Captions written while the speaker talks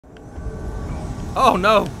Oh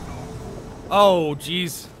no! Oh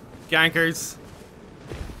jeez, gankers.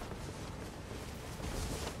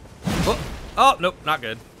 Oh, oh nope, not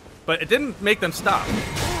good. But it didn't make them stop.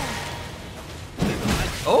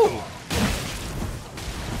 Oh!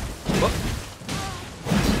 Whoop.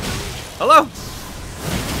 Hello?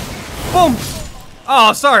 Boom!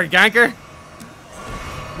 Oh, sorry, ganker.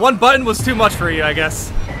 One button was too much for you, I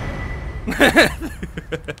guess.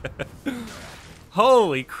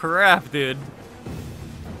 Holy crap, dude.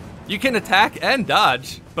 You can attack and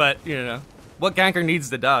dodge, but, you know, what ganker needs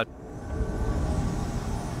to dodge?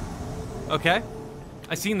 Okay.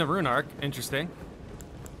 I seen the rune arc. Interesting.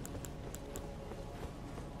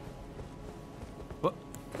 What?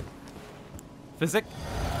 Physic?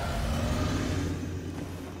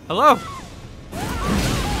 Hello?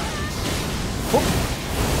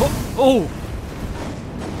 Oh!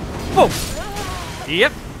 Oh!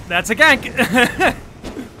 Yep, that's a gank.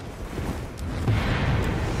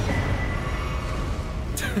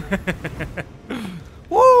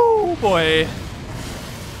 Woo, boy.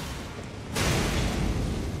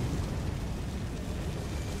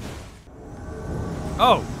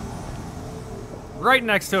 Oh. Right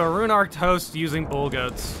next to a rune arc host using bull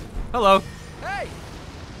goats. Hello. Hey.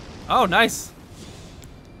 Oh, nice.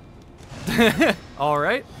 All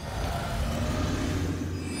right.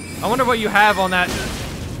 I wonder what you have on that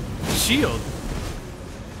shield.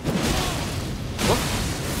 Whoop.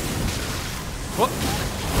 Whoop.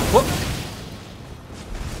 Whoop.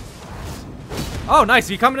 Oh, nice.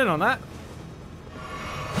 Are you coming in on that?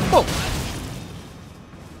 Whoa.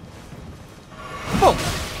 Whoa.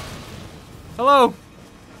 Hello.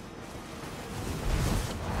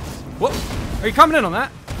 Whoop. Are you coming in on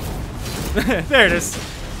that? There it is.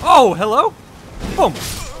 Oh, hello? Boom.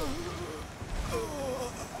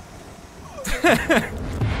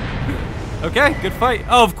 Okay, good fight.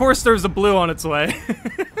 Oh, of course there's a blue on its way.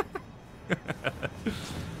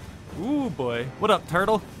 Ooh, boy. What up,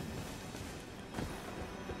 turtle?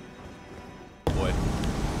 Oh, boy.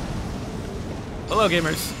 Hello,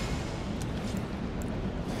 gamers.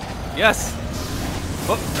 Yes.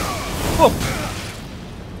 Whoop. Whoop.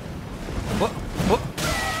 Whoop. Whoop.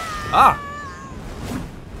 Ah.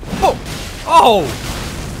 Whoa! Oh!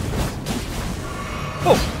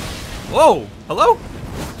 Whoa! Whoa! Hello?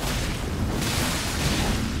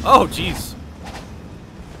 Oh, jeez.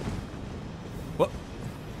 What?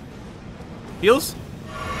 Heals?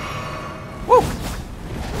 Whoa!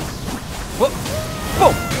 Whoa!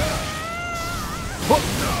 Whoa! Whoa!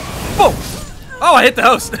 Whoa! Oh, I hit the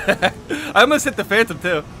host! I almost hit the phantom,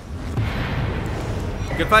 too.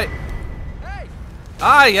 Good fight.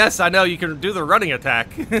 Ah, yes, I know. You can do the running attack.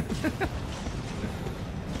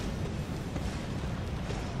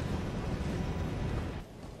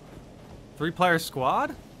 3-player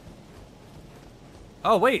squad?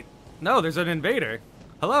 Oh, wait. No, there's an invader.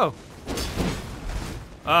 Hello.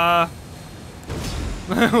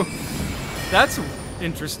 That's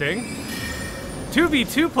interesting.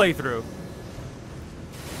 2v2 playthrough.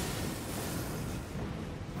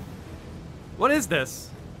 What is this?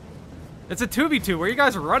 It's a 2v2. Where are you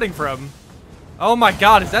guys running from? Oh my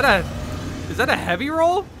god, is that a heavy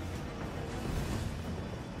roll?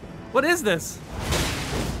 What is this?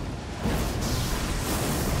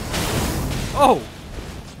 Oh.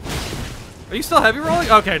 Are you still heavy rolling?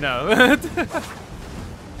 Okay, no.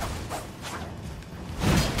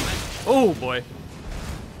 Oh boy.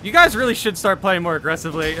 You guys really should start playing more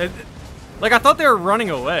aggressively. Like, I thought they were running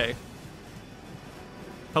away.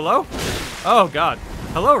 Hello? Oh god.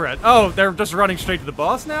 Hello, Red. Oh, they're just running straight to the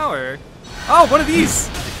boss now, or? Oh, one of these!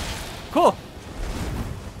 Cool.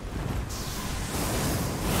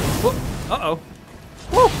 Uh-oh.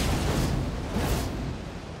 Woo!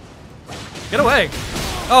 Get away!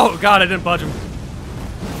 Oh god, I didn't budge him.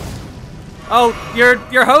 Oh,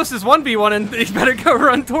 your host is 1v1 and you better go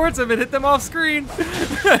run towards him and hit them off screen.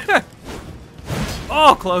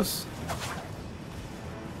 Oh, close.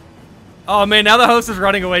 Oh man, now the host is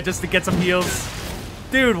running away just to get some heals.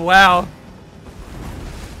 Dude, wow.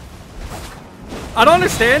 I don't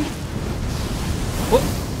understand.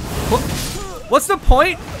 What's the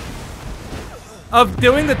point of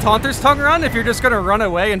doing the Taunter's Tongue run if you're just gonna run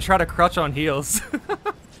away and try to crutch on heals?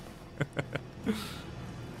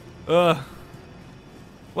 Well,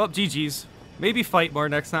 GG's. Maybe fight more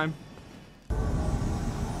next time.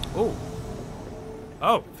 Oh.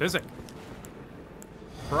 Oh, physic.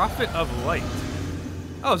 Prophet of Light.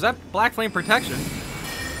 Oh, is that Black Flame Protection?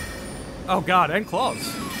 Oh god, and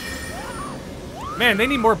claws. Man, they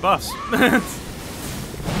need more buffs.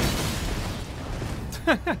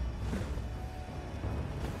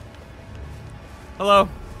 Hello.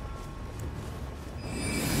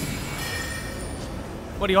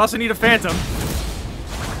 What, do you also need a phantom?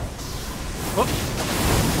 Oh,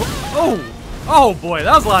 oh, oh boy,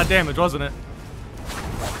 that was a lot of damage, wasn't it?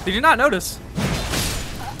 Did you not notice?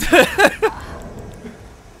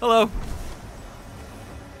 Hello.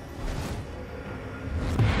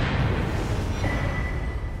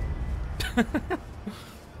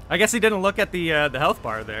 I guess he didn't look at the health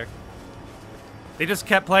bar there. They just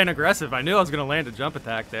kept playing aggressive. I knew I was gonna land a jump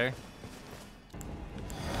attack there.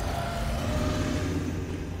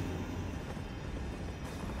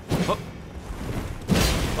 Oh.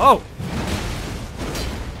 Oh.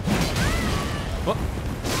 Oh,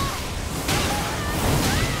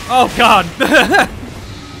 oh God.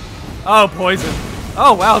 Oh, poison.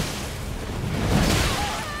 Oh, wow.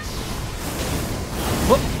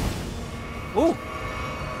 Ooh.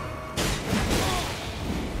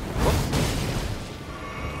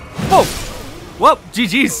 Whoa! Whoa!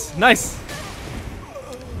 GG's. Nice.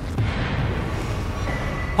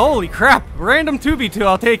 Holy crap. Random 2v2.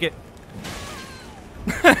 I'll take it.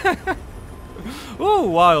 Ooh,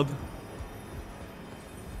 wild.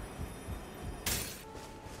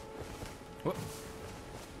 Whoa.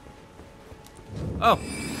 Oh.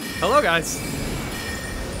 Hello, guys.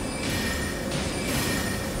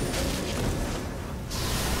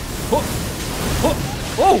 Whoa! Whoa!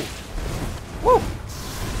 Whoa! Whoa!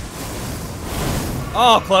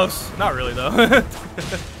 Oh, close. Not really, though.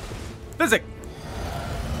 Physic!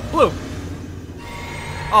 Blue!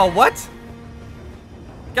 Oh, what?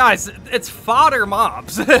 Guys, it's fodder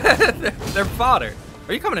mobs. They're fodder.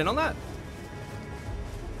 Are you coming in on that?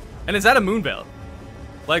 And is that a moon veil?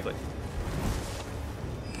 Likely.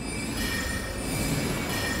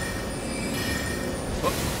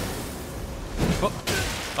 Oh, oh.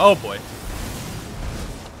 Oh boy.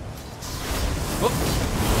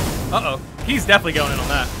 Oh. Uh-oh. He's definitely going in on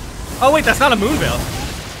that. Oh wait, that's not a moon veil.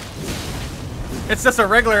 It's just a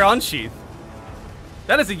regular unsheath.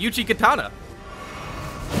 That is a Yeertski katana.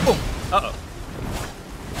 Oh. Uh-oh.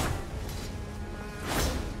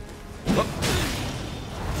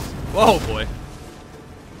 Whoa, boy.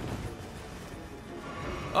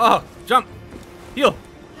 Oh, jump. Heal.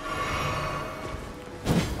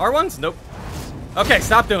 R1s? Nope. Okay,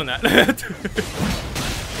 stop doing that.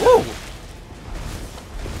 Whoa.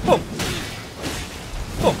 Whoa.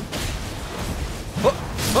 Whoa. Whoa.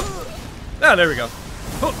 Whoa. Ah, there we go.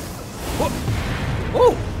 Whoa. Whoa.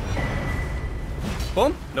 Whoa.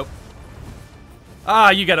 Boom. Nope.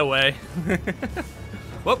 Ah, you get away.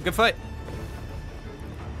 Whoa, good fight.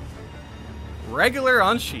 Regular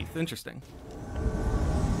unsheath. Interesting.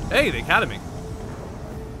 Hey, the academy.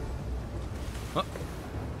 Oh.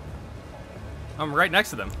 I'm right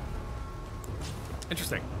next to them.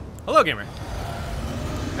 Interesting. Hello, gamer.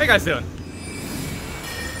 How you guys doing?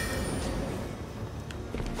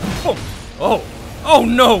 Oh. Oh. Oh,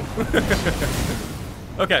 no.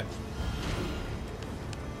 Okay.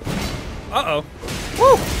 Uh-oh.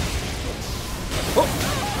 Woo. Whoa.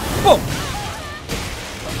 Whoa.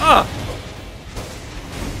 Ah.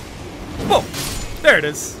 Whoa. There it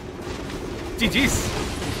is. GG's.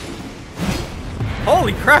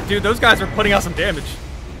 Holy crap, dude. Those guys are putting out some damage.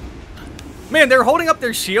 Man, they're holding up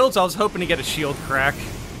their shields. I was hoping to get a shield crack.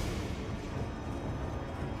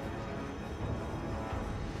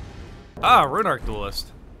 Ah, Rune Arc Duelist.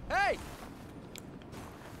 Hey!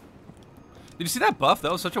 Did you see that buff?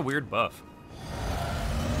 That was such a weird buff.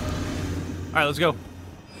 Alright, let's go.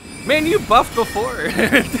 Man, you buffed before.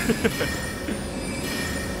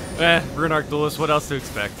 Rune Arc Duelist, what else to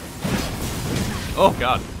expect? Oh,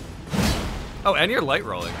 God. Oh, and you're light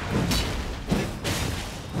rolling.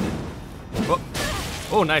 Oh,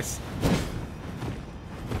 oh nice.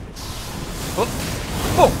 Oh,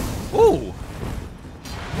 oh, ooh.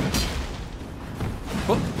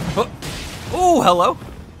 Oh, oh, oh, hello.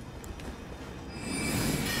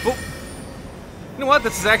 Oh. You know what?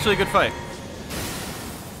 This is actually a good fight.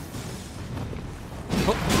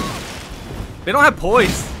 Oh. They don't have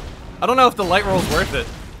poise. I don't know if the light roll's worth it.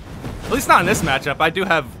 At least not in this matchup. I do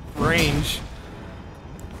have range.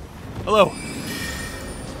 Hello.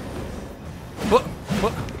 Oh,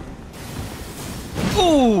 oh.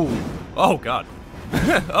 Ooh. Oh, God.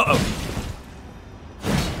 Uh-oh.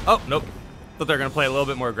 Oh, nope. Thought they were going to play a little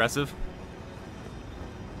bit more aggressive.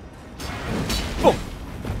 Oh.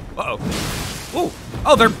 Uh-oh. Ooh.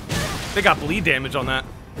 Oh, they got bleed damage on that.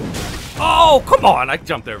 Oh, come on. I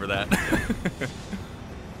jumped over that.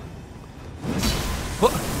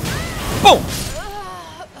 Boom!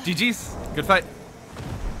 GG's. Good fight.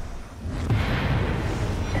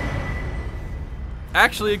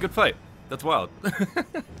 Actually, a good fight. That's wild.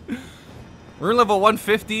 Rune level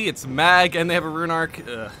 150, it's mag, and they have a rune arc.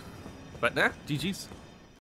 But nah, GG's.